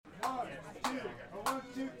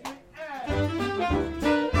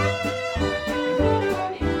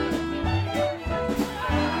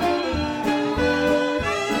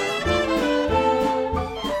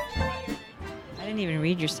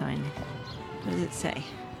What does it say?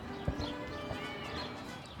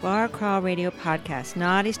 Bar Crawl Radio Podcast.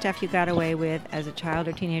 Naughty stuff you got away with as a child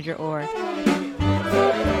or teenager, or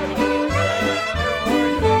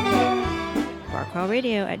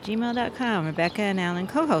barcrawlradio@gmail.com. Rebecca and Alan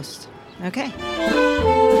co-hosts. Okay.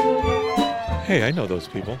 Hey, I know those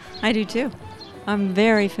people. I do too. I'm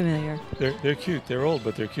very familiar. They're cute. They're old,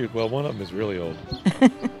 but they're cute. Well, one of them is really old.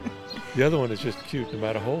 The other one is just cute, no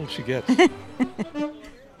matter how old she gets.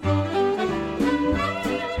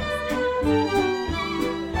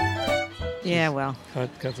 Yeah, well.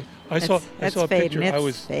 I saw a picture. I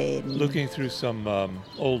was fading. looking through some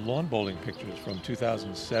old lawn bowling pictures from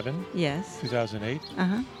 2007, Yes. 2008,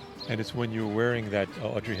 Uh-huh. and it's when you were wearing that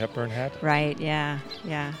Audrey Hepburn hat. Right, yeah.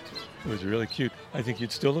 It was really cute. I think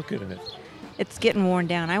you'd still look good in it. It's getting worn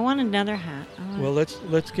down. I want another hat. Well,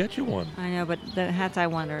 let's get you one. I know, but the hats I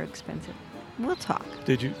want are expensive. We'll talk.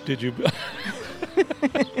 Did you?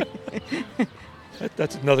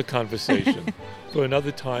 That's another conversation for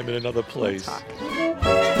another time in another place. We'll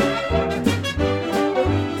talk.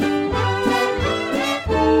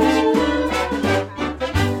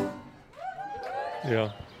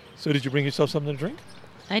 Yeah. So did you bring yourself something to drink?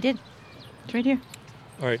 I did. It's right here.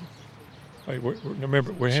 All right.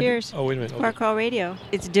 Remember, we're Cheers. Oh, wait a minute. Bar Crawl Radio.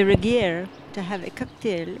 It's de rigueur to have a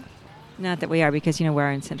cocktail. Not that we are, because,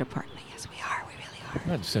 we're in Central Park. Yes, we are. We really are.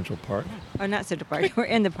 Not in Central Park. Oh, not Central Park. We're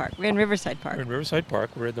in the park. We're in Riverside Park. We're in Riverside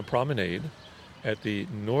Park. We're in the promenade at the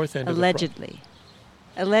north end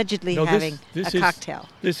Allegedly No, having this a is- cocktail.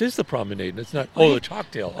 This is the promenade. It's not. What Oh, if- the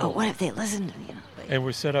cocktail. Oh, what if they listened? And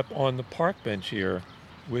we're set up on the park bench here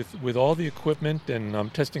with all the equipment, and I'm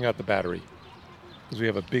testing out the battery because we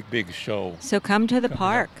have a big show. So come to the Coming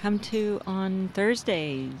park. up. Come to on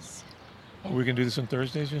Thursdays. Are we going to do this on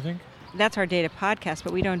Thursdays, you think? That's our data podcast,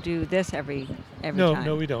 but we don't do this every No, time.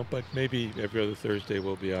 no, we don't. But maybe every other Thursday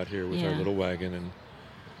we'll be out here with our Yeah. little wagon and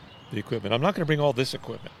the equipment. I'm not going to bring all this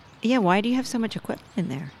equipment. Yeah, why do you have so much equipment in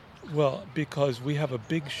there? Well, because we have a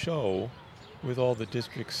big show with all the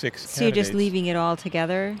District 6 So you're just candidates. leaving it all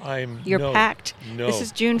together? You're No, packed? No. This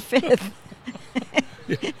is June 5th.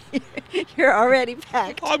 You're already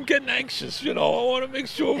packed. I'm getting anxious, I want to make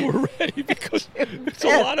sure we're ready because it's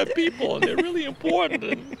a lot of people and they're really important.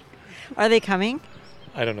 And Are they coming?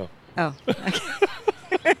 I don't know. Oh,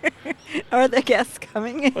 okay. Are the guests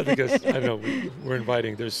coming? I don't know. We're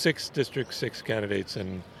inviting. There's 6 District 6 candidates,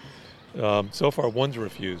 and so far one's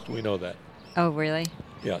refused. We know that. Oh, really?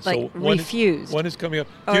 Yeah. Like so refused? One is coming up.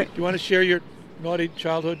 Oh, Do you want to share your naughty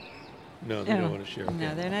childhood? No, they No. don't want to share. No,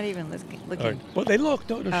 Okay. they're not even looking. All right. Well, they looked.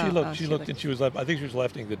 No, Oh, she looked. oh, she she looked, looked. and she was. I think she was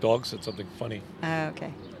laughing. The dog said something funny.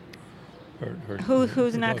 Okay. Her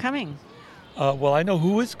Who's her not dog. coming? Well, I know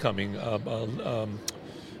who is coming.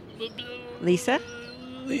 Lisa?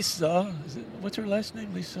 Lisa. What's her last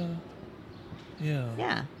name? Lisa. Yeah.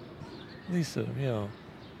 Yeah. Lisa. Yeah.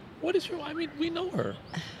 What is her? I mean, we know her.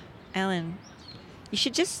 Ellen, you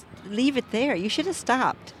should just leave it there. You should have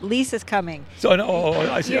stopped. Lisa's coming. So no,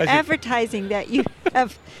 I see. You're I see. advertising that you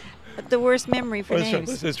have the worst memory for Oh, let's try-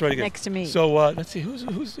 names. let's try it again. Next to me. So let's see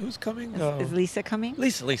who's coming. Is Lisa coming?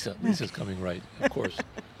 Lisa's coming, right? Of course.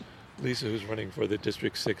 Lisa, who's running for the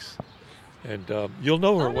District 6, and you'll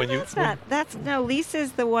know her Oh, no, when you. that's not.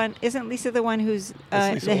 Lisa's the one. Isn't Lisa the one who's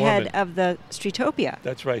That's Lisa the head Orman. of the Streetopia?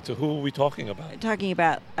 That's right. So who are we talking about? Talking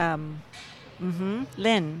about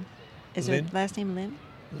Lynn. Is Lynn? her last name Lynn?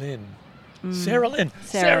 Lynn. Mm. Sarah Lynn.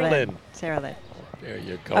 Sarah Lynn. There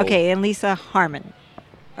you go. Okay, and Lisa Harmon.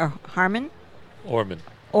 Or Harmon? Orman.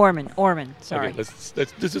 Orman. Sorry. Okay,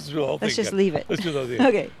 this is the whole thing. Let's just again. leave it. Let's do the whole thing.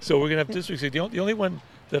 Okay. So we're gonna have District 6. The only one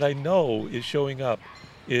that I know is showing up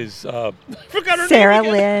is I forgot her Sarah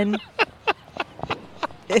name again. Lynn.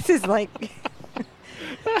 This is like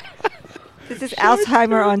this is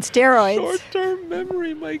Alzheimer on steroids. Short-term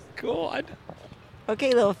memory, my God.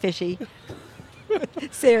 Okay, little fishy.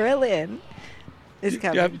 Sarah Lynn is Do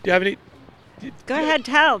coming. you have any? Go ahead,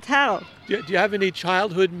 tell. Do you have any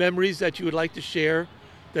childhood memories that you would like to share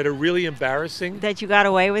that are really embarrassing? That you got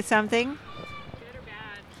away with something?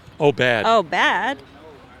 Oh, bad. Oh, bad.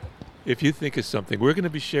 If you think of something, we're going to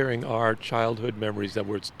be sharing our childhood memories that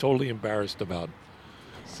we're totally embarrassed about.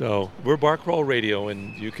 So we're Bar Crawl Radio,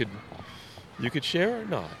 and you could share or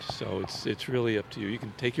not. So it's really up to you. You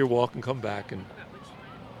can take your walk and come back, and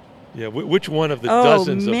which one of the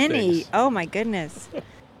dozens of many. things? Oh, my goodness.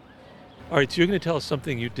 All right, so you're going to tell us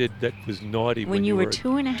something you did that was naughty When you were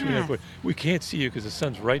 2 and a 2 and a half. half. We can't see you because the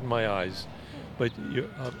sun's right in my eyes. But you're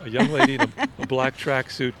a young lady in a black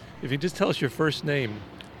tracksuit. If you just tell us your first name,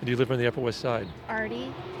 and you live on the Upper West Side.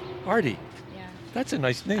 Artie. Artie. Yeah. That's a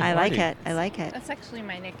nice name. I like Artie. it. I like it. That's actually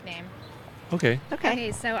my nickname. Okay. Okay.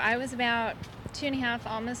 Okay, so I was about 2.5,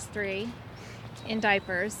 almost 3, in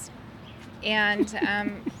diapers. And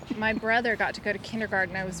my brother got to go to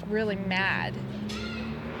kindergarten. I was really mad.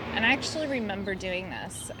 And I actually remember doing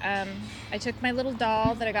this. I took my little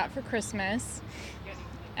doll that I got for Christmas,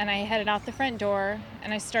 and I headed out the front door,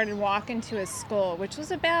 and I started walking to his school, which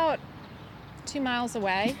was about 2 miles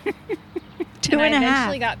away. 2 and and a I half.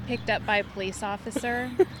 eventually got picked up by a police officer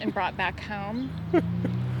and brought back home.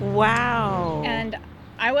 Wow. And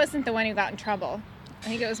I wasn't the one who got in trouble. I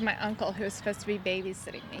think it was my uncle who was supposed to be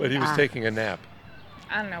babysitting me. But he was taking a nap.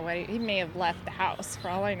 I don't know what he may have left the house for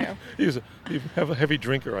all I know. He was a heavy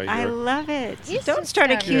drinker, I I hear. love it. He's Don't just,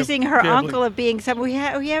 start um, accusing her Yeah, uncle of being someone. We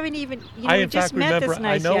haven't even, I we in just fact met remember. this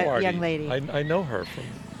nice I know Artie. young lady. I know her from.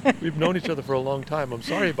 We've known each other for a long time. I'm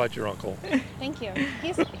sorry about your uncle. Thank you.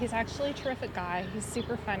 He's actually a terrific guy. He's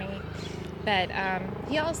super funny. But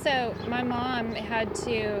he also, my mom had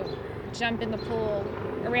to jump in the pool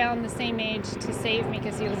around the same age to save me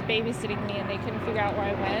because he was babysitting me and they couldn't figure out where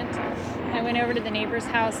I went. I went over to the neighbor's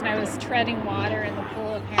house and I was treading water in the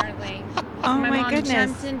pool apparently. Oh my my mom goodness.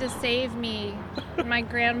 jumped in to save me. My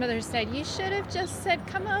grandmother said, "You should have just said,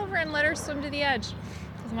 come over and let her swim to the edge."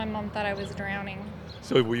 Because my mom thought I was drowning.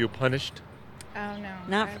 So were you punished? Oh,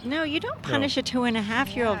 no. No, you don't punish a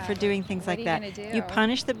 2.5-year-old Yeah, for doing things what like are you that. gonna You do?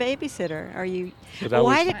 punish the babysitter. Are you? So that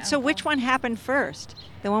Why was- did? So which one happened first?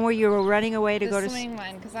 The one where you were running away to The go to? swimming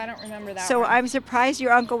one, because I don't remember that So one. I'm surprised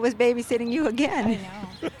your uncle was babysitting you I again.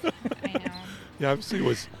 know. I know. Yeah, obviously it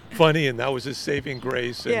was funny, and that was his saving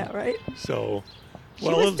grace. And Yeah, right. So, She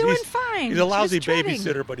was at doing least fine. He's She a was lousy treading.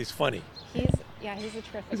 babysitter, but he's funny. He's a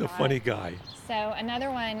terrific He's a guy. funny guy. So another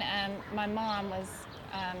one, my mom was,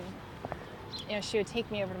 she would take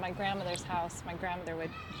me over to my grandmother's house. My grandmother would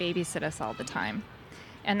babysit us all the time.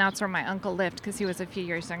 And that's where my uncle lived because he was a few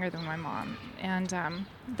years younger than my mom. And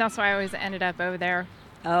that's why I always ended up over there.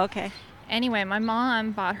 Oh, okay. Anyway, my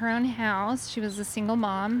mom bought her own house. She was a single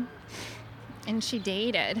mom, and she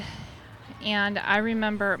dated. And I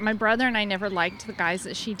remember my brother and I never liked the guys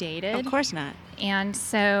that she dated. Of course not. And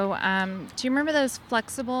so, do you remember those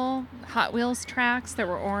flexible Hot Wheels tracks that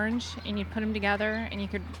were orange, and you'd put them together, and you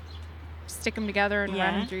could stick them together and run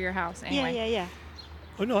Yeah. them through your house? Anyway, Yeah.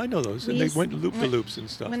 Oh no, I know those. We And they used- went loop the loops and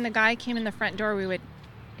stuff. when the guy came in the front door, we would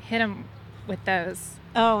hit him with those.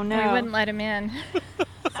 Oh And no. we wouldn't let him in.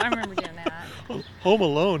 I remember doing that. Home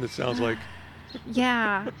Alone. It sounds like.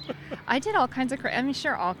 Yeah, I did all kinds of. I'm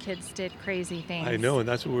sure all kids did crazy things. I know, and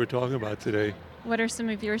that's what we're talking about today. What are some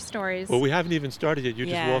of your stories? Well, we haven't even started yet. You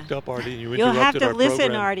Yeah. just walked up, Artie, and you You'll have interrupted to our listen,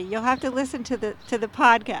 program. Artie. You'll have to listen to the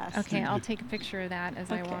podcast. Okay, I'll take a picture of that as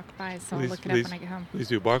I Okay. walk by, so Please, I'll look it please. up when I get home. Please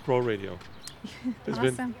do. Bark Roll Radio. It's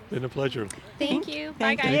Awesome. been a pleasure. Thank you. Thank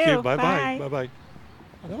Bye, guys. Thank you. you. Bye Bye. bye. Bye bye.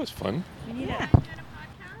 Oh, that was fun. Yeah.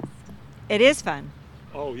 It is fun,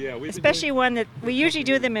 Oh yeah, we especially one that we usually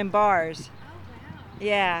do them in bars.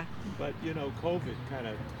 Yeah. But COVID kind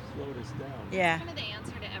of slowed us down. Yeah. Kind of the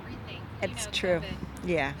answer to everything. It's true.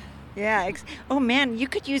 Yeah. Yeah. Oh man, you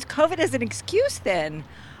could use COVID as an excuse then.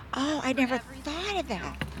 Oh, I never thought of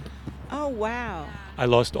that. Oh wow. I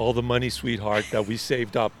lost all the money, sweetheart, that we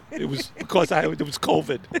saved up. It was because it was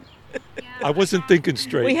COVID. I wasn't thinking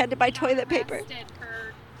straight. We had to buy toilet paper. For,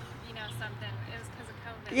 something. It was because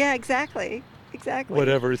of COVID. Yeah, exactly. Exactly.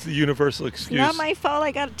 Whatever. It's the universal It's excuse. not my fault.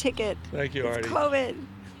 I got a ticket. Thank you, It's Artie. COVID.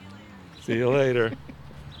 See you later.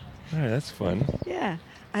 All right, that's fun. Yeah.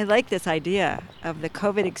 I like this idea of the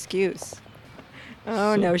COVID excuse.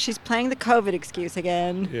 Oh So- no, she's playing the COVID excuse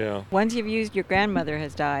again. Yeah. Once you've used, your grandmother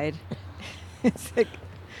has died. It's like,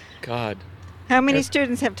 God. how many Yes.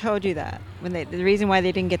 students have told you that when the reason why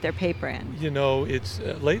they didn't get their paper in? It's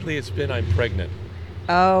lately it's been I'm pregnant.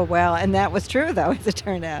 Oh well, and that was true though, as it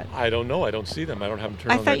turned out. I don't know. I don't see them. I don't have them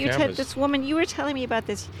turned I on thought their you cameras. said this woman. You were telling me about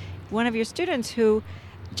this. One of your students who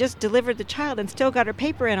just delivered the child and still got her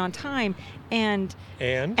paper in on time, and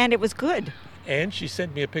And it was good. she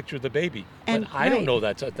sent me a picture of the baby. And- but I don't right. know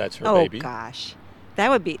that's her Oh baby. gosh, that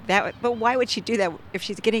would be that. But why would she do that if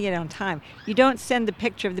she's getting it on time? You don't send the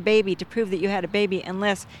picture of the baby to prove that you had a baby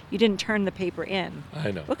unless you didn't turn the paper in.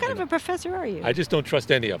 I know. What kind I of know. a professor are you? I just don't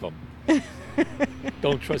trust any of them.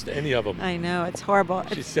 Don't trust any of them. I know, it's horrible.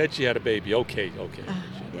 She said she had a baby. Okay.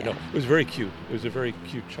 yeah. No, it was very cute. It was a very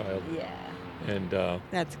cute child, Yeah, and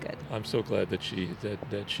that's good. I'm so glad that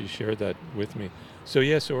she shared that with me. So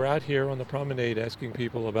we're out here on the promenade asking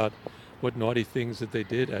people about what naughty things that they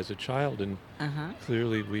did as a child, and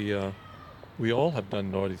clearly we all have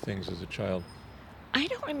done naughty things as a child. I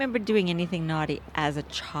don't remember doing anything naughty as a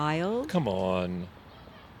child. Come on.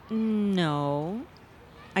 No,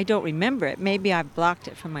 I don't remember it. Maybe I blocked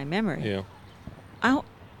it from my memory. Yeah. Oh,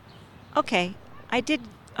 okay. I did.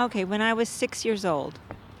 Okay, when I was 6 years old,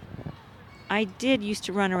 I did used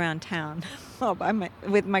to run around town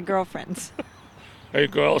with my girlfriends. Hey,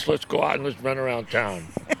 girls, let's go out and let's run around town.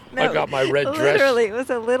 No, I got my red dress. Literally, it was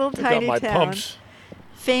a little I tiny got my town. pumps.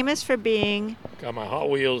 Famous for being Got my Hot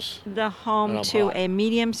Wheels. the And home I'm to hot. a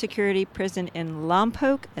medium security prison in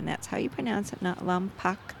Lompoc, and that's how you pronounce it, not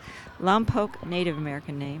Lompoc. Lompoc, Native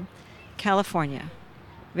American name, California.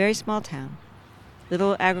 Very small town,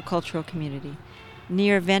 little agricultural community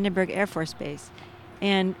near Vandenberg Air Force Base.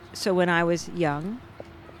 And so when I was young,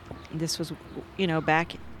 this was,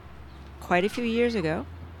 back quite a few years ago,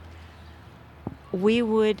 we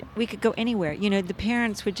could go anywhere. The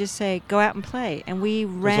parents would just say, go out and play. And we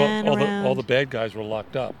 'Cause ran around. all the bad guys were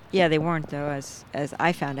locked up. Yeah, they weren't, though, as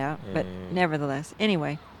I found out. But nevertheless.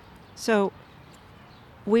 Anyway, so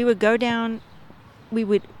we would go down.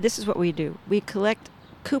 This is what we do. We'd collect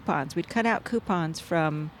coupons. We'd cut out coupons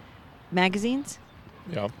from magazines.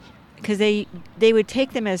 Yeah. Because they would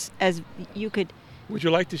take them as you could. Would you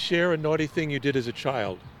like to share a naughty thing you did as a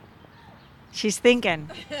child? She's thinking,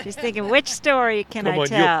 which story can Come I on,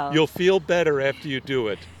 tell? you'll feel better after you do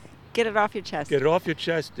it. Get it off your chest. Get it off your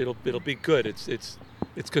chest. It'll be good. It's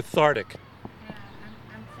cathartic. Yeah,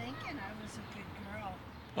 I'm thinking I was a good girl.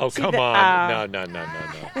 Oh, See, come the- on.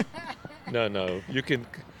 No. No. You can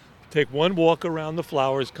take one walk around the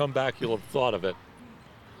flowers, come back, you'll have thought of it.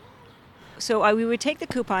 So we would take the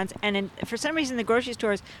coupons, and for some reason the grocery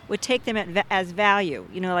stores would take them as value,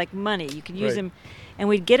 like money. You could use Right. them, and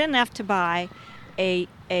we'd get enough to buy a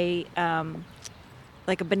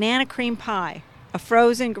banana cream pie, a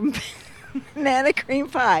frozen banana cream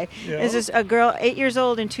pie. Yeah. There's just a girl 8 years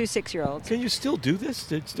old and two 6-year-olds. Can you still do this?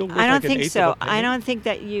 Did it still work I don't like an think eighth so. of a penny? I don't think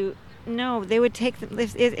that you. No, they would take them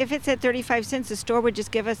if it said 35 cents. The store would just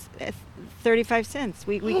give us 35 cents.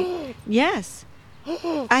 We yes.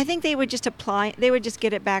 I think they would just apply. They would just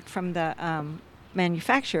get it back from the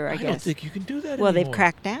manufacturer. I guess. don't think you can do that Well, anymore. they've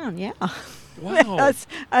cracked down. Yeah. Wow. us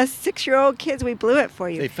 6-year-old kids, we blew it for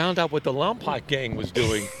you. They found out what the Lompoc gang was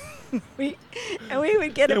doing. we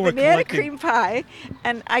would get They a were banana collecting- cream pie,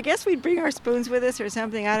 and I guess we'd bring our spoons with us or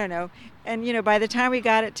something. I don't know. And by the time we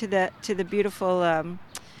got it to the beautiful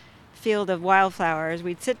field of wildflowers,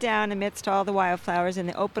 we'd sit down amidst all the wildflowers in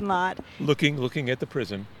the open lot. looking at the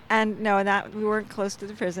prison. And no, we weren't close to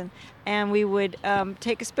the prison. And we would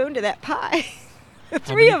take a spoon to that pie. The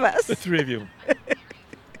three of us. The three of you.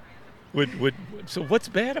 So what's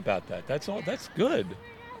bad about that? That's all. That's good.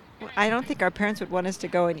 I don't think our parents would want us to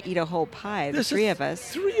go and eat a whole pie, the This three is of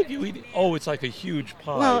us. Three of you eating. Oh, it's like a huge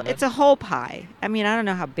pie. Well, it's a whole pie. I mean, I don't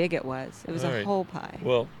know how big it was. It was All a right. whole pie.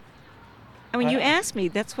 Well, I mean, you I- asked me.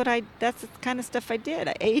 That's the kind of stuff I did.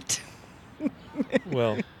 I ate.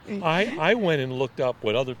 well, I went and looked up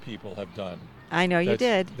what other people have done. I know you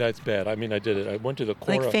did. That's bad. I mean, I did it. I went to the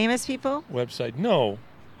Cora Like famous people. website. No,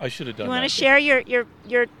 I should have done You that. want to share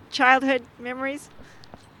your childhood memories?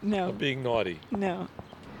 No. Of being naughty. No.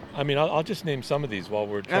 I mean, I'll just name some of these while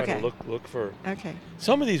we're trying Okay. to look for. Okay.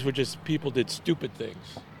 Some of these were just people did stupid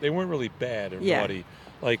things. They weren't really bad or Yeah. naughty.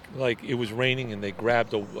 Like it was raining and they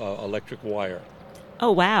grabbed a electric wire.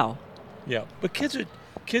 Oh wow. Yeah, but kids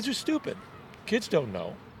are stupid. Kids don't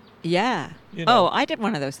know. Yeah. You know. Oh, I did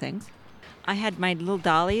one of those things. I had my little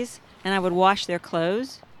dollies, and I would wash their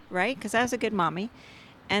clothes, right? Because I was a good mommy.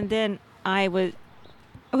 And then I would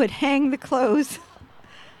hang the clothes,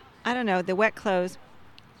 I don't know, the wet clothes,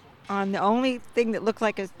 on the only thing that looked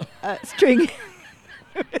like a string.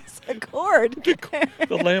 It was a cord.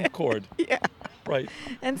 The lamp cord. Yeah. Right.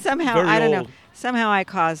 And somehow, Very I don't know, old. somehow I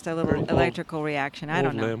caused a Very little old- electrical reaction. I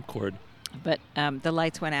don't Old know. lamp cord. But the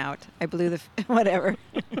lights went out. I blew the, whatever.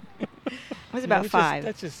 I was You know, about 5.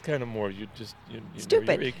 That's just kind of more. You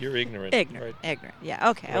Stupid. Know, you're ignorant. Ignorant. Right? Ignorant. Yeah,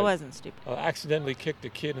 okay. I Right. wasn't stupid. Accidentally kicked a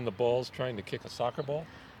kid in the balls trying to kick a soccer ball.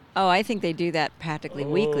 Oh, I think they do that practically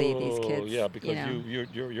weekly, these kids. Oh, yeah, because you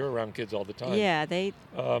know. you're around kids all the time. Yeah, they.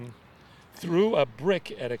 Threw a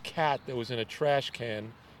brick at a cat that was in a trash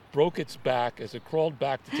can, broke its back as it crawled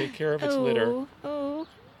back to take care of its litter. Oh.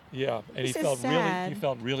 Yeah, and This he is felt sad.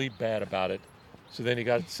 really bad about it. So then he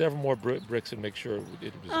got several more bricks and make sure it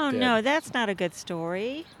was Oh dead. no, that's not a good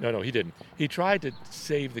story. No, he didn't. He tried to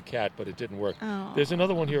save the cat, but it didn't work. Oh. There's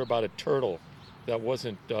another one here about a turtle that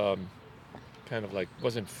wasn't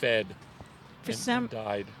wasn't fed and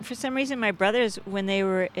died. For some reason, my brothers, when they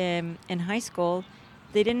were in high school,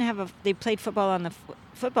 they didn't have they played football on the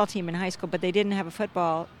football team in high school, but they didn't have a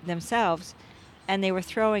football themselves, and they were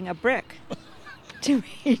throwing a brick to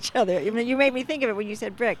each other. You made me think of it when you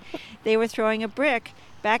said brick. They were throwing a brick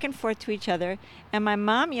back and forth to each other, and my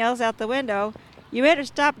mom yells out the window, "You better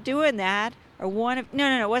stop doing that!" Or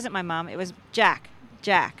no, it wasn't my mom. It was Jack.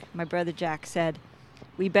 Jack, my brother Jack, said,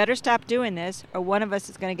 "We better stop doing this or one of us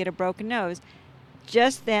is going to get a broken nose."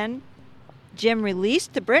 Just then, Jim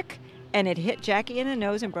released the brick and it hit Jackie in the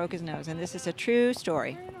nose and broke his nose. And this is a true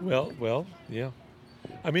story. Well, yeah.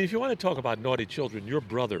 I mean, if you want to talk about naughty children, your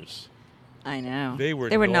brothers. I know. They were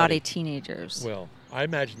naughty naughty teenagers. Well, I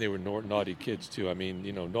imagine they were naughty kids too. I mean,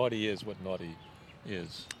 naughty is what naughty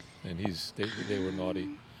is, and they were naughty.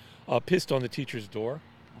 Pissed on the teacher's door.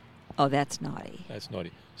 Oh, that's naughty. That's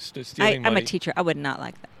naughty. Stealing I'm money. a teacher. I would not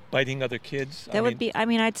like that. Biting other kids. That would be. I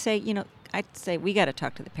mean, I'd say we got to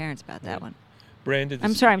talk to the parents about that one. Brandon.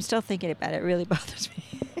 I'm sorry. I'm still thinking about it. It really bothers me.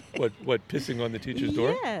 What pissing on the teacher's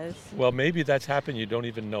door? Yes. Well, maybe that's happened. You don't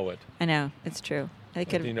even know it. I know. It's true. They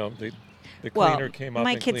could. The cleaner came up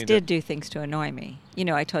my and kids cleaned did it. do things to annoy me.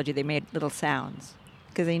 I told you they made little sounds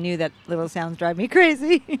because they knew that little sounds drive me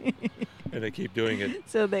crazy. And they keep doing it.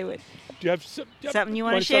 So they would. Do you have Something you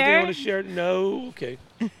want to Something you share? want to share? No? Okay.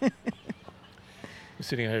 We're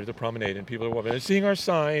sitting out here at the promenade and people are walking. They're seeing our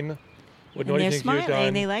sign. What And naughty they're things smiling. you've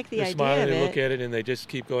done. They like the They're idea smiling, of they it. look at it and they just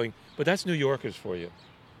keep going. But that's New Yorkers for you.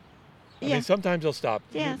 I Yeah. mean, sometimes they'll stop.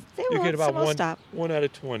 Yeah, they you will. get about Some will one, stop. 1 out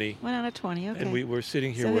of 20. 1 out of 20. Okay. And we're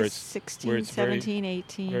sitting here so where it's it's 16, where it's 17,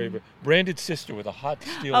 18. very Brandon's sister with a hot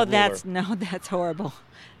steel Oh, ruler. that's horrible.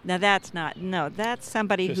 Now that's not. No, that's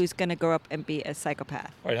somebody who's going to grow up and be a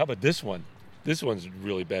psychopath. All right, how about this one? This one's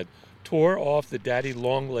really bad. Tore off the daddy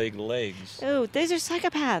long legs Oh, these are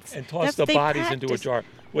psychopaths. and tossed the They bodies into a practice. jar.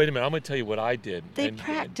 Wait a minute, I'm going to tell you what I did. They And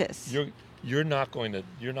practice. you're not going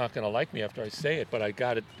to like me after I say it, but I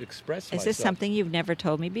got to express myself. Is this something you've never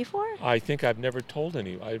told me before? I think I've never told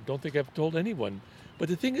I don't think I've told anyone. But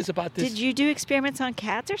the thing is about this. Did you do experiments on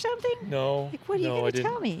cats or something? No. Like, what are you no, going I to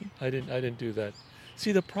didn't. tell me? I didn't do that.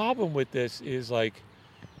 See, the problem with this is like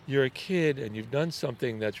you're a kid and you've done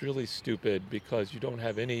something that's really stupid because you don't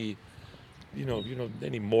have any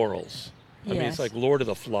any morals. I mean, Yes. it's like Lord of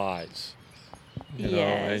the Flies. And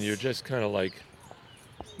Yes. you're just kind of like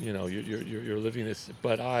you're living this,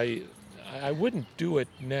 but I wouldn't do it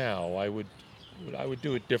now. I would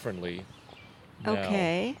do it differently. Now.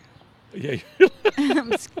 Okay. Yeah.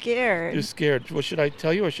 I'm scared. You're scared. Well, should I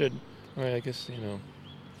tell you or should? I guess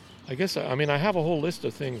I mean I have a whole list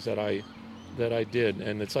of things that I did,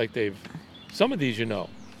 and it's like some of these some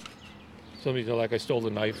of these like I stole the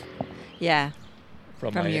knife Yeah.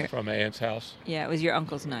 from my aunt's house. Yeah, it was your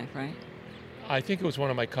uncle's knife, right? I think it was one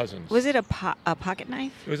of my cousins. Was it a pocket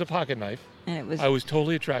knife? It was a pocket knife. And it was. I was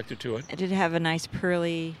totally attracted to it. Did it have a nice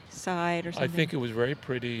pearly side or something? I think it was very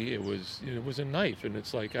pretty. It was a knife, and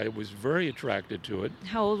it's like I was very attracted to it.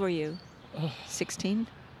 How old were you? 16.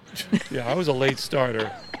 Yeah, I was a late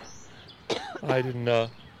starter. I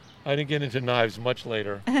didn't get into knives much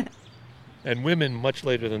later, and women much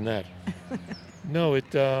later than that. No,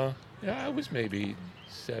 I was maybe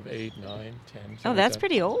 7, 8, 9, 10. Oh, that's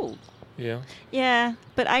pretty old. Yeah. Yeah,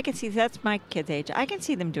 but I can see that's my kid's age. I can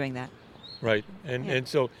see them doing that. Right, Yeah.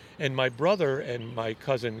 and my brother and my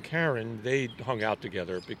cousin Karen, they hung out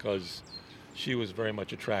together because she was very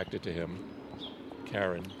much attracted to him.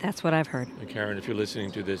 Karen. That's what I've heard. And Karen, if you're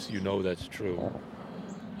listening to this, you know that's true.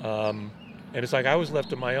 And it's like I was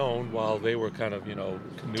left on my own while they were kind of,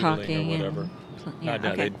 canoodling Talking or whatever. Yeah,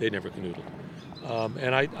 No, okay. they never canoodled.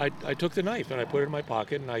 And I took the knife and I put it in my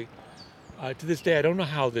pocket, and I to this day I don't know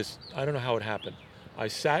how it happened. I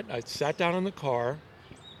sat down in the car.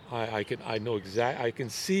 I can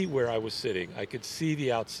see where I was sitting. I could see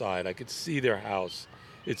the outside. I could see their house.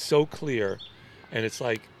 It's so clear, and it's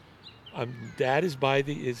like, Dad is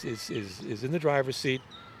is in the driver's seat.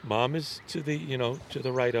 Mom is to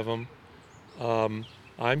the right of him.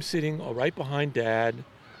 I'm sitting right behind Dad.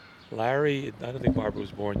 Larry, I don't think Barbara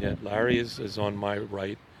was born yet. Larry is on my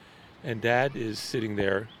right, and Dad is sitting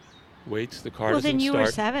there. Waits. The car doesn't start. Well, then you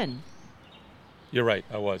were 7. You're right.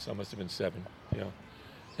 I must have been 7. Yeah.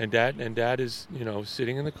 And Dad is,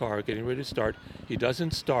 sitting in the car, getting ready to start. He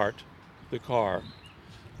doesn't start the car,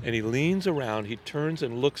 and he leans around. He turns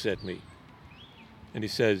and looks at me, and he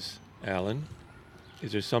says, "Alan,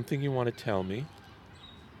 is there something you want to tell me?"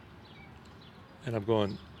 And I'm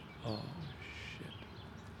going, "Oh shit."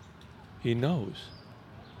 He knows.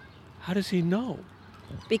 How does he know?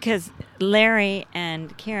 Because Larry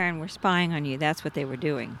and Karen were spying on you. That's what they were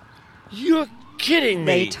doing. You're kidding me.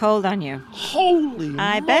 They told on you. Holy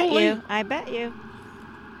I bet you.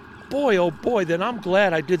 Boy, oh boy, then I'm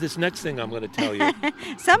glad I did this next thing I'm going to tell you.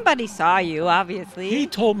 Somebody saw you, obviously. He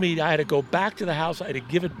told me I had to go back to the house. I had to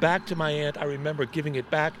give it back to my aunt. I remember giving it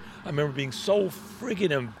back. I remember being so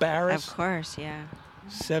friggin' embarrassed. Of course, yeah.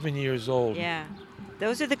 7 years old. Yeah.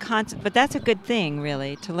 those are the concepts. But that's a good thing,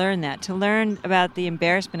 really, to learn that. To learn about the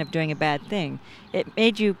embarrassment of doing a bad thing. It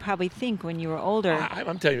made you probably think when you were older.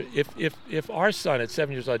 I'm telling you, if our son at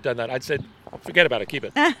 7 years old had done that, I'd say, forget about it, keep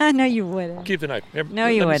it. No, you wouldn't. Keep the knife. Here, No,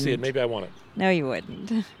 you let me see it. wouldn't. Maybe I want it. No, you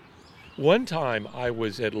wouldn't. One time I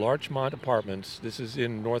was at Larchmont Apartments. This is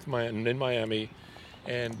in Miami,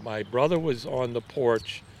 and my brother was on the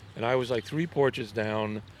porch, and I was like 3 porches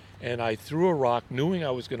down, and I threw a rock, knowing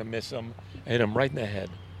I was going to miss him, and hit him right in the head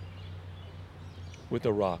with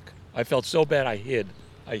the rock. I felt so bad I hid.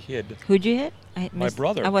 Who'd you hit? My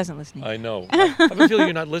brother. I wasn't listening. I know. I have a feeling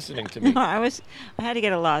you're not listening to me. No, I had to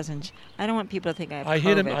get a lozenge. I don't want people to think I have I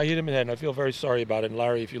hit him. COVID. I hit him in the head, and I feel very sorry about it. And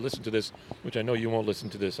Larry, if you listen to this, which I know you won't listen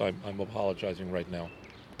to this, I'm apologizing right now.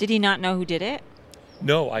 Did he not know who did it?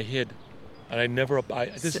 No, I hid, and I never.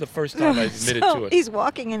 This is the first time I admitted so to it. He's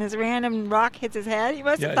walking and his random rock hits his head. He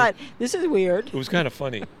must have Yeah, thought, this is weird. It was kind of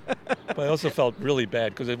funny, but I also felt really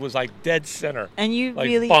bad because it was like dead center, And you like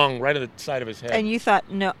really, bong right on the side of his head. and you thought,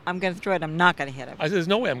 no, I'm going to throw it. I'm not going to hit him. I said, "There's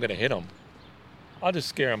no way I'm going to hit him. I'll just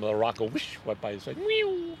scare him. The rock will whoosh right by his head.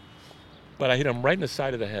 Whew. But I hit him right in the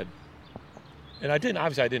side of the head, and I didn't.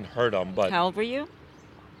 Obviously, I didn't hurt him, but How old were you?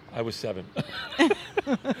 I was 7.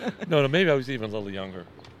 No, maybe I was even a little younger.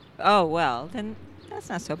 Oh, well, then that's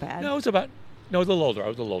not so bad. No, it was about. No, I was a little older. I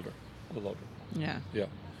was a little older. Yeah. Yeah.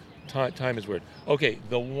 Time is weird. Okay,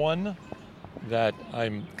 the one that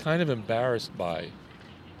I'm kind of embarrassed by,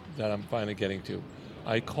 that I'm finally getting to,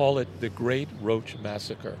 I call it the Great Roach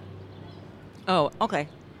Massacre. Oh, okay.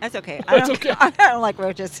 That's okay. That's okay. I don't like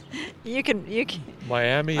roaches. You can.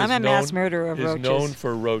 Miami I'm is a mass murderer of is roaches. known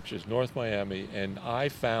for roaches, North Miami, and I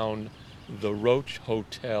found the Roach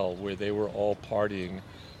Hotel where they were all partying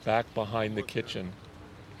back behind the kitchen.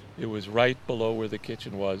 It was right below where the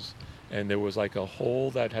kitchen was, and there was like a hole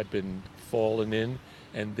that had been fallen in,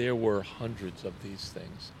 and there were hundreds of these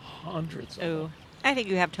things. Hundreds of Oh, them. I think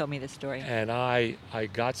you have told me this story. And I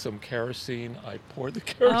got some kerosene. I poured the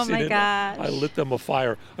kerosene my in. gosh. I lit them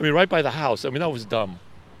afire. I mean, right by the house. I mean, that was dumb.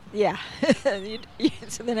 Yeah. So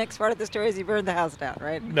the next part of the story is you burned the house down,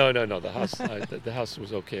 right? No. The house, the house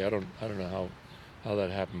was okay. I don't know how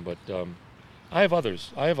that happened, but I have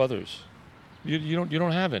others. You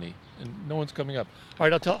don't have any, and no one's coming up. All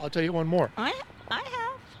right, I'll tell you one more. I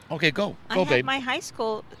have. Okay, go, I had babe. my high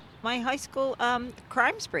school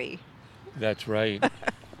crime spree. That's right.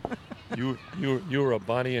 you were a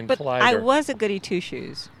Bonnie and But Clyde. I was a goody two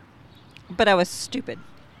shoes, but I was stupid.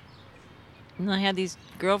 And I had these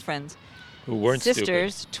girlfriends, who weren't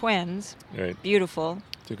sisters, twins, stupid. Right. beautiful,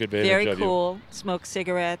 Took advantage very of cool, smoked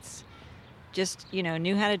cigarettes, just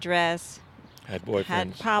knew how to dress. you. Had boyfriends.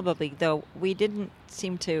 Had probably, though we didn't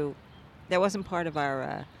seem to. That wasn't part of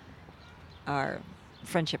our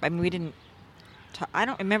friendship. I mean, we didn't. I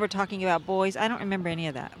don't remember talking about boys. I don't remember any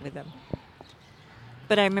of that with them.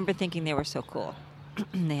 But I remember thinking they were so cool.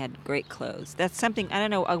 They had great clothes. That's something, I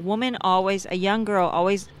don't know, a young girl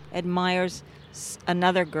always admires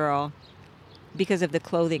another girl because of the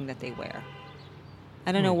clothing that they wear.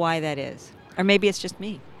 I don't know why that is. Or maybe it's just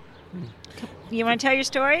me. You want to tell your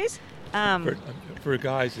stories? For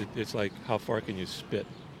guys, it's like, how far can you spit?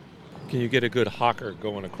 Can you get a good hawker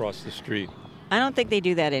going across the street? I don't think they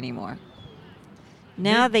do that anymore.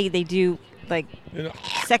 Now they do like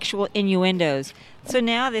sexual innuendos. So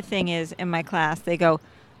now the thing is, in my class, they go,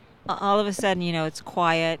 all of a sudden, it's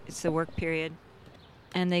quiet, it's the work period,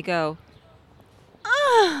 and they go,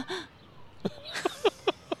 ah.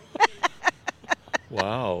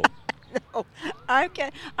 Wow. No,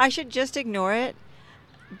 I should just ignore it,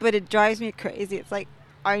 but it drives me crazy. It's like,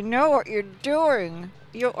 I know what you're doing.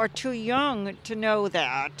 You are too young to know what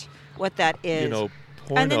that is. Porno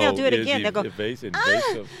and then they'll do it is again. They'll go, invasive.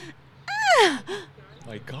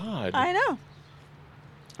 My God. I know.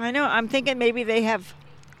 I'm thinking maybe they have,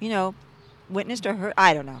 witnessed or heard.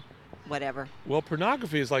 I don't know. Whatever. Well,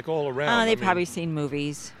 pornography is like all around. They've probably seen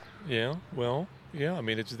movies. Yeah. Well, yeah. I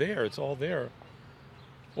mean, it's there. It's all there.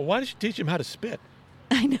 Well, why don't you teach them how to spit?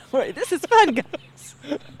 I know, right? This is fun, guys.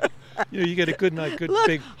 You get a good Look,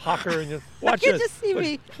 big hawker, and you watch you this. just see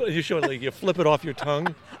me. You show it like you flip it off your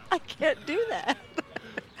tongue. I can't do that.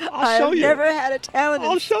 I'll show you. I've never had a talent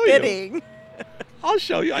I'll in show you. spitting. I'll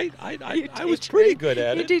show you. I was teach pretty me? good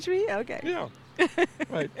at You it. teach me? Okay. Yeah.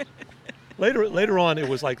 Right. Later on, it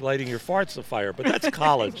was like lighting your farts afire, but that's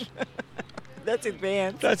college. That's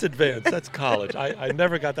advanced. That's advanced. That's college. I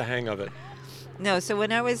never got the hang of it. No, so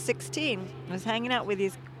when I was 16, I was hanging out with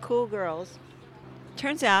these cool girls.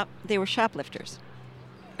 Turns out they were shoplifters.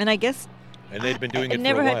 And I guess And they'd been doing it for a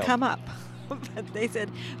never while. had come up. But they said,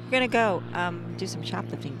 we're going to go do some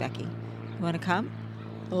shoplifting, Becky. You want to come?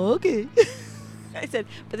 Okay. I said,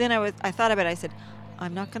 but then I thought about it. I said,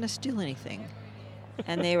 I'm not going to steal anything.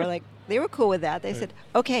 And they were cool with that. They said,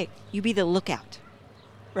 okay, you be the lookout,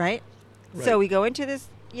 right? So we go into this,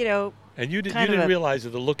 And you didn't realize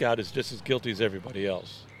that the lookout is just as guilty as everybody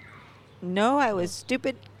else. No, I was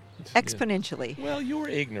stupid exponentially. Well, you were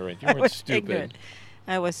ignorant. You I weren't was stupid. ignorant.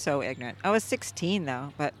 I was so ignorant. I was 16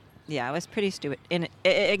 though, but yeah, I was pretty stupid,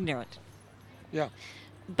 ignorant. Yeah.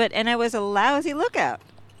 And I was a lousy lookout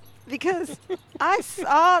because I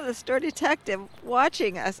saw the store detective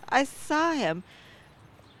watching us. I saw him,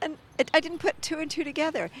 and I didn't put two and two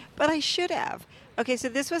together, but I should have. Okay, so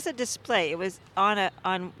this was a display. It was on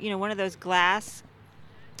one of those glass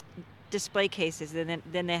display cases, and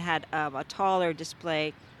then they had a taller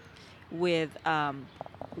display with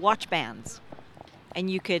watch bands, and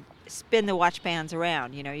you could spin the watch bands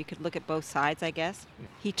around. You could look at both sides, I guess.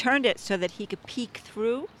 He turned it so that he could peek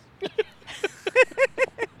through.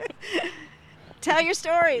 Tell your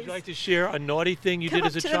stories. Would you like to share a naughty thing you did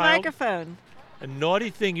as a Come child? up to the microphone. A naughty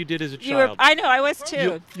thing you did as a child. I know, I was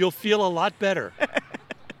too. You'll feel a lot better.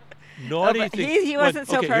 Naughty thing. He wasn't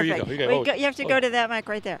so okay, perfect. Here you go. You have to go to that mic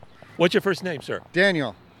right there. What's your first name, sir?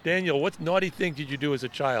 Daniel. Daniel, what naughty thing did you do as a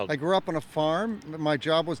child? I grew up on a farm. My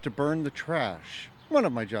job was to burn the trash. One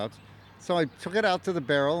of my jobs. So I took it out to the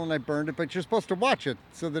barrel and I burned it, but you're supposed to watch it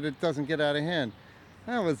so that it doesn't get out of hand.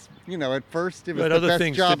 That was, at first it was the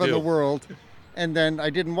best job in the world. And then I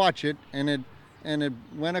didn't watch it, and it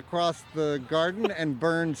went across the garden and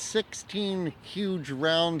burned 16 huge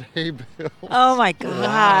round hay bales. Oh my gosh.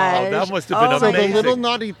 Wow, that must have been So amazing. the little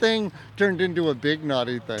naughty thing turned into a big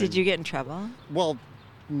naughty thing. Did you get in trouble? Well,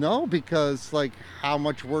 no, because how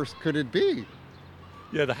much worse could it be?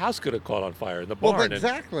 Yeah, the house could have caught on fire in the barn. Well,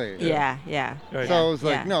 exactly. Yeah. Right. So it was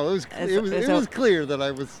like, no, it was clear that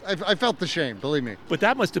I felt the shame, believe me. But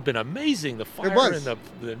that must have been amazing. The fire It was.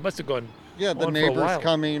 it must have gone. Yeah, the on for a neighbors while.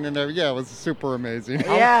 coming and it was super amazing.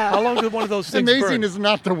 How long did one of those things Amazing burn? is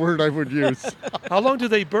not the word I would use. How long do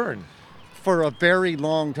they burn? For a very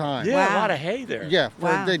long time. Yeah, Wow. a lot of hay there. Yeah,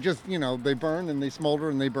 Wow. they just, they burn and they smolder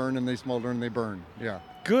and they burn and they smolder and they burn. Yeah.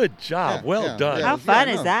 Good job. Yeah, well yeah, done. yeah. How fun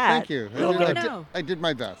is no, that? Thank you. Well done. I did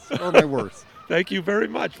my best, or my worst. Thank you very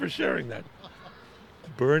much for sharing that.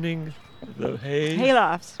 Burning the hay. Hay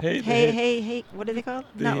lofts. Hay- Hay. What are they called?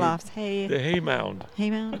 Not the- lofts. Hay. The hay mound. Hay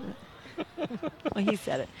mound. Well, he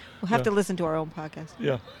said it. We'll have to listen to our own podcast.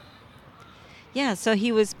 Yeah, Yeah. So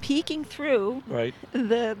he was peeking through right.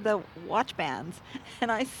 the watch bands,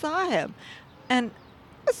 and I saw him, and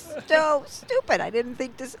it was so stupid. I didn't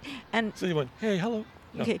think this. And So you went, hey, hello.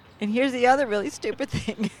 No. okay. And here's the other really stupid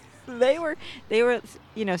thing. They were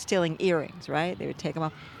stealing earrings, right? They would take them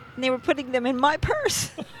off, and they were putting them in my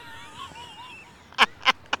purse.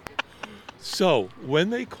 So when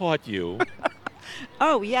they caught you,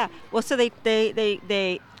 Oh yeah. Well, so they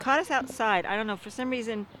caught us outside. I don't know. For some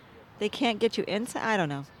reason, they can't get you inside. I don't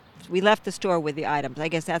know. We left the store with the items. I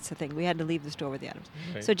guess that's the thing. We had to leave the store with the items.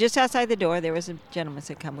 Right. So just outside the door, there was a gentleman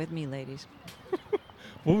said, "Come with me, ladies."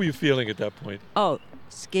 what were you feeling at that point? Oh,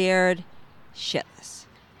 scared shitless.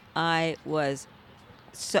 I was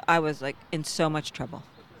like in so much trouble.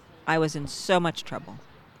 I was in so much trouble.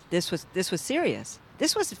 This was serious.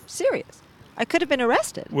 This was serious. I could have been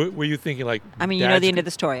arrested. Were you thinking like, I mean, you know the end of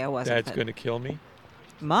the story. I wasn't. Dad's but going to kill me?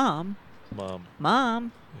 Mom.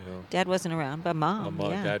 Mom. Yeah. Dad wasn't around, but Mom.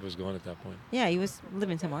 Yeah. Dad was gone at that point. Yeah, he was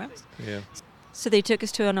living somewhere else. Yeah. So they took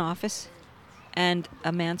us to an office, and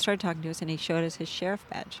a man started talking to us, and he showed us his sheriff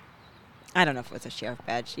badge. I don't know if it was a sheriff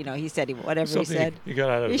badge. He said whatever Something he said. You got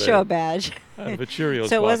out of You the, show a badge. out of a Cheerios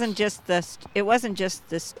So it box. wasn't just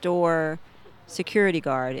the store security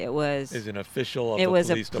guard. It was Is an official of it the was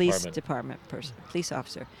police a police department. police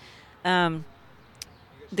officer. The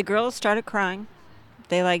girls started crying.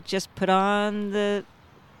 They just put on the,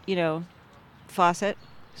 faucet,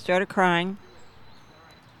 started crying.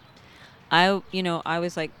 I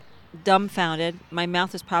was dumbfounded. My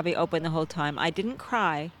mouth was probably open the whole time. I didn't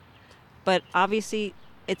cry, but obviously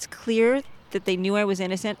it's clear that they knew I was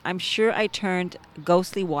innocent. I'm sure I turned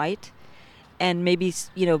ghostly white and maybe,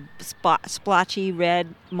 splotchy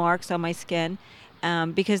red marks on my skin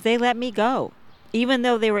because they let me go. Even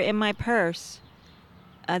though they were in my purse,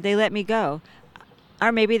 they let me go.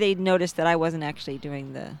 Or maybe they noticed that I wasn't actually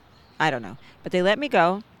doing I don't know. But they let me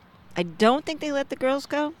go. I don't think they let the girls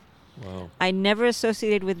go. Wow. I never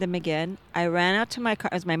associated with them again. I ran out to my car.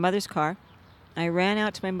 It was my mother's car. I ran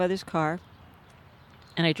out to my mother's car,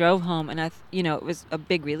 and I drove home. And it was a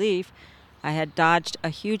big relief. I had dodged a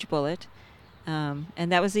huge bullet, and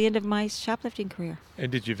that was the end of my shoplifting career.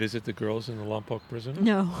 And did you visit the girls in the Lompoc prison?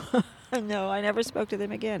 No, no, I never spoke to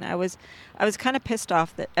them again. I was kind of pissed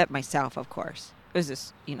off at myself, of course. It was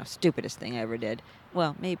this, stupidest thing I ever did.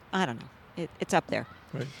 Well, maybe, I don't know. It's up there.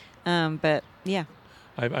 Right. But yeah.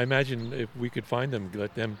 I imagine if we could find them,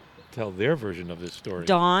 let them tell their version of this story.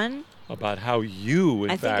 Dawn. About how you,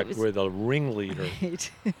 in I think it fact, was- were the ringleader.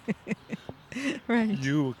 Right. Right.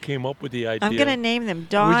 You came up with the idea. I'm going to name them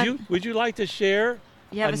Dawn. Would you like to share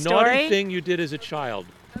You have a naughty story? thing you did as a child?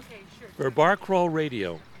 Okay, sure. For Bar Crawl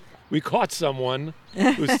Radio. We caught someone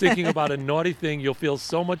who's thinking about a naughty thing. You'll feel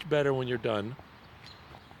so much better when you're done.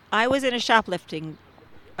 I was in a shoplifting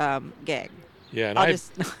gig. Yeah, and I'll I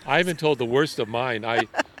just- haven't told the worst of mine.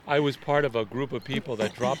 I was part of a group of people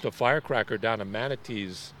that dropped a firecracker down a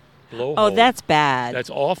manatee's blowhole. Oh, that's bad. That's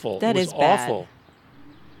awful. That it was is bad. awful.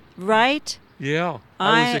 Right? Yeah,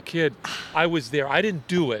 I was I- a kid. I was there. I didn't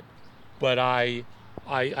do it, but I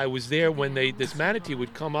was there when this manatee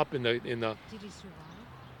would come up in the. Did he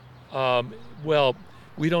survive? Well,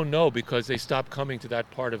 we don't know because they stopped coming to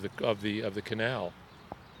that part of the canal.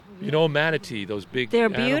 You know, a manatee, those big. They're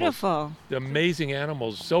animals. beautiful. They're amazing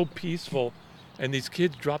animals, so peaceful, and these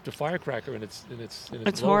kids dropped a firecracker in its It's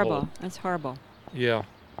blowhole. horrible. It's horrible. Yeah,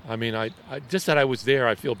 I mean, I just that I was there,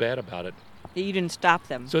 I feel bad about it. That you didn't stop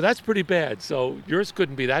them. So that's pretty bad. So yours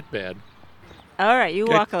couldn't be that bad. All right, you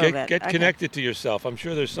walk a little bit. Get Okay. connected to yourself. I'm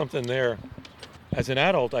sure there's something there. As an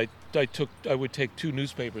adult, I would take 2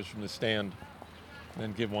 newspapers from the stand,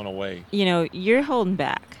 and give one away. You're holding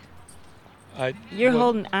back. You're well,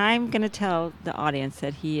 holding. I'm going to tell the audience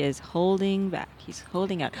that he is holding back. He's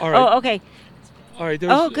holding out. All right. Oh, okay. All right.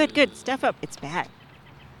 Oh, good. Step up. It's bad.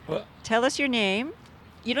 Well, Tell us your name.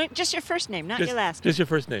 You don't just your first name, not your last. Just your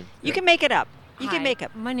first name. You can make it up. You can Hi, make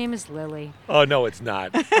up. My name is Lily. Oh no, it's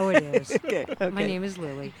not. Oh, it is. Okay. My name is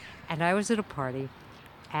Lily, and I was at a party,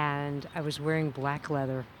 and I was wearing black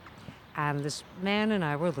leather, and this man and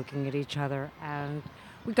I were looking at each other, and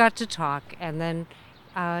we got to talk, and then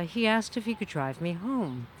he asked if he could drive me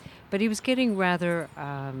home, but he was getting rather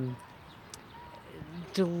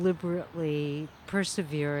deliberately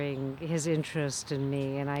persevering his interest in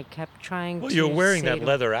me, and I kept trying Well, to you're wearing say that to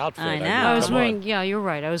leather outfit. I mean, know. I was come wearing, on. yeah, you're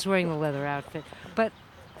right. I was wearing the leather outfit. But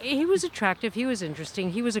he was attractive. He was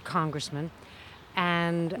interesting. He was a congressman.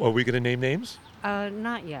 And Are we going to name names?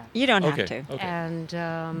 not yet. You don't Okay. have to. Okay. And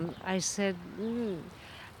I said,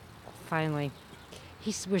 finally,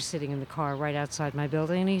 we're sitting in the car right outside my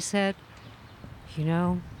building, and he said,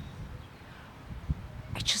 I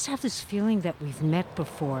just have this feeling that we've met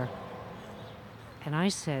before. And I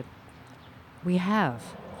said, we have.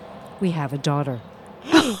 We have a daughter.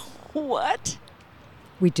 What?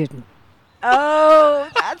 We didn't. Oh,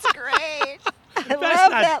 that's great. I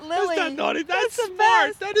love that, Lily. That's not naughty. That's the smart.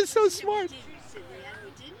 best. That is so smart. Did you say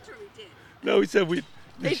we didn't or we did? No, he said we.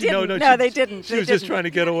 They she- no, didn't. no, No, she- they didn't. She They was just didn't. trying to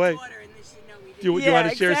get away. Do you Yeah, want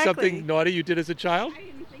to share exactly. something naughty you did as a child? I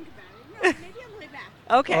didn't think about it. No, maybe on the way back.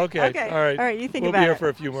 Okay. Okay. All right. All right. You think we'll about be here it. for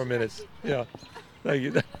a few more minutes. Yeah. Thank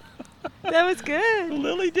you. That was good.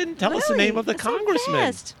 Lily didn't tell us the Lily, name of the that's the congressman.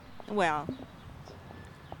 best. Well,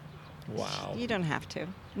 Wow. you don't have to.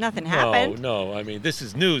 Nothing happened. No. I mean, this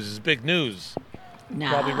is news. This is big news. No.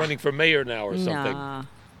 Probably running for mayor now or something.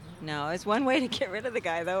 No, it's one way to get rid of the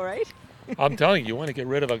guy, though, right? I'm telling you, you want to get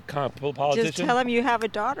rid of a politician? Just tell him you have a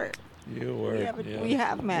daughter. You were. We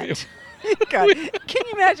have met. God, can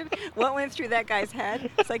you imagine what went through that guy's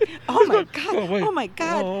head? It's like, oh my God, wait. oh my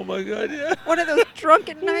God. Oh my God! Yeah. One of those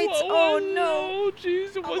drunken nights. Oh no. Oh,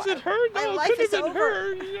 jeez, it wasn't her. my No, it life could have is been over.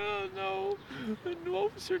 her. Yeah, no. And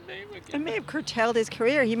what was her name It again? may have curtailed his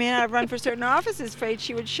career. He may not have run for certain offices, afraid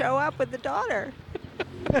she would show up with the daughter.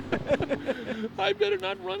 I better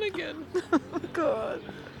not run again. God.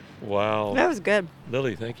 Wow. That was good.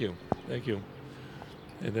 Lily, thank you. Thank you.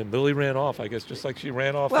 And then Lily ran off, I guess, just like she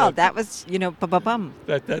ran off. Well, that was, bum.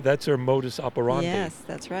 That's her modus operandi. Yes,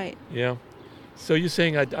 that's right. Yeah. So you're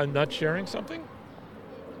saying I'm not sharing something?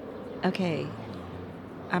 Okay.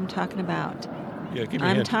 I'm talking about. Yeah, give me a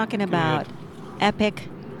I'm hint. talking Give me a about hint. epic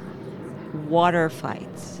water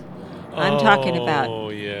fights. I'm talking about. Oh,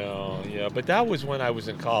 yeah. But that was when I was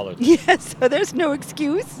in college. Yes, so there's no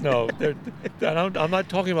excuse. No, I'm not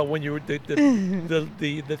talking about when you were. The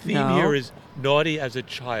theme No. here is naughty as a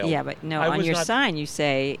child. Yeah, but no, I on was your not- sign you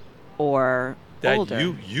say or That older.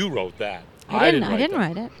 you wrote that. I didn't that.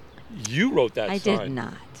 write it. You wrote that I sign. did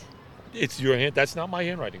not. It's your hand. That's not my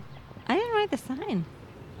handwriting. I didn't write the sign.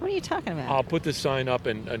 What are you talking about? I'll put the sign up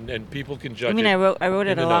and people can judge I mean, it. I wrote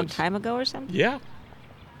in it the a long notes. time ago or something. Yeah.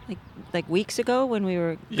 Like weeks ago when we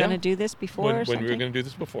were Yeah. gonna do this before or When something. we were going to do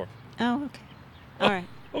this before. Oh, okay. All right.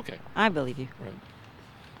 Okay. I believe you. Right.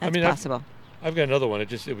 That's mean, possible. I've got another one.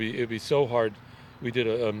 It'd be so hard. We did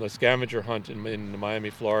a scavenger hunt in Miami,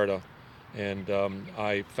 Florida, and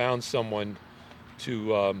I found someone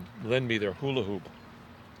to lend me their hula hoop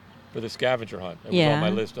for the scavenger hunt. It was Yeah. on my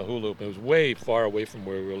list, a hula hoop. It was way far away from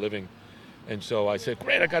where we were living. And so I said,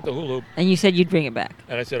 great, I got the hula hoop. And you said you'd bring it back.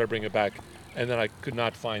 And I said I'd bring it back. And then I could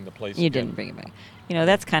not find the place You again. didn't bring it back. You know,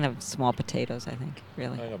 that's kind of small potatoes, I think,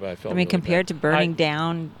 really. I know, but I felt I mean, really compared bad. to burning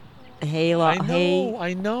down hay,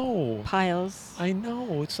 I know. piles. I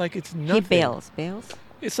know. It's like it's Hay nothing. bales.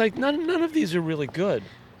 It's like none of these are really good.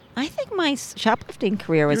 I think my shoplifting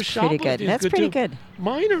career was Your pretty good. shoplifting is That's good pretty too. good.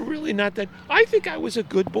 Mine are really not that. I think I was a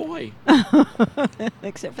good boy.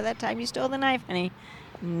 Except for that time you stole the knife, honey.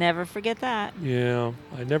 Never forget that. Yeah,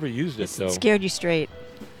 I never used it though. It scared you straight.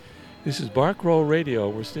 This is Bark Roll Radio.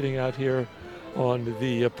 We're sitting out here on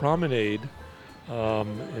the promenade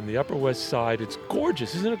in the Upper West Side. It's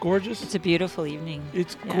gorgeous, isn't it gorgeous? It's a beautiful evening.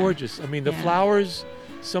 It's Yeah. gorgeous. I mean, the Yeah. flowers,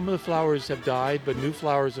 some of the flowers have died, but new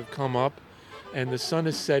flowers have come up, and the sun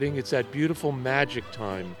is setting. It's that beautiful magic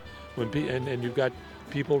time when and you've got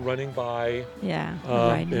people running by, Yeah.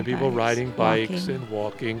 and people riding bikes walking. and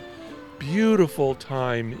walking. Beautiful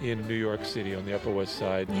time in New York City on the Upper West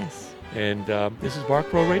Side. Yes. And this is Bark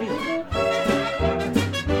Pro Radio.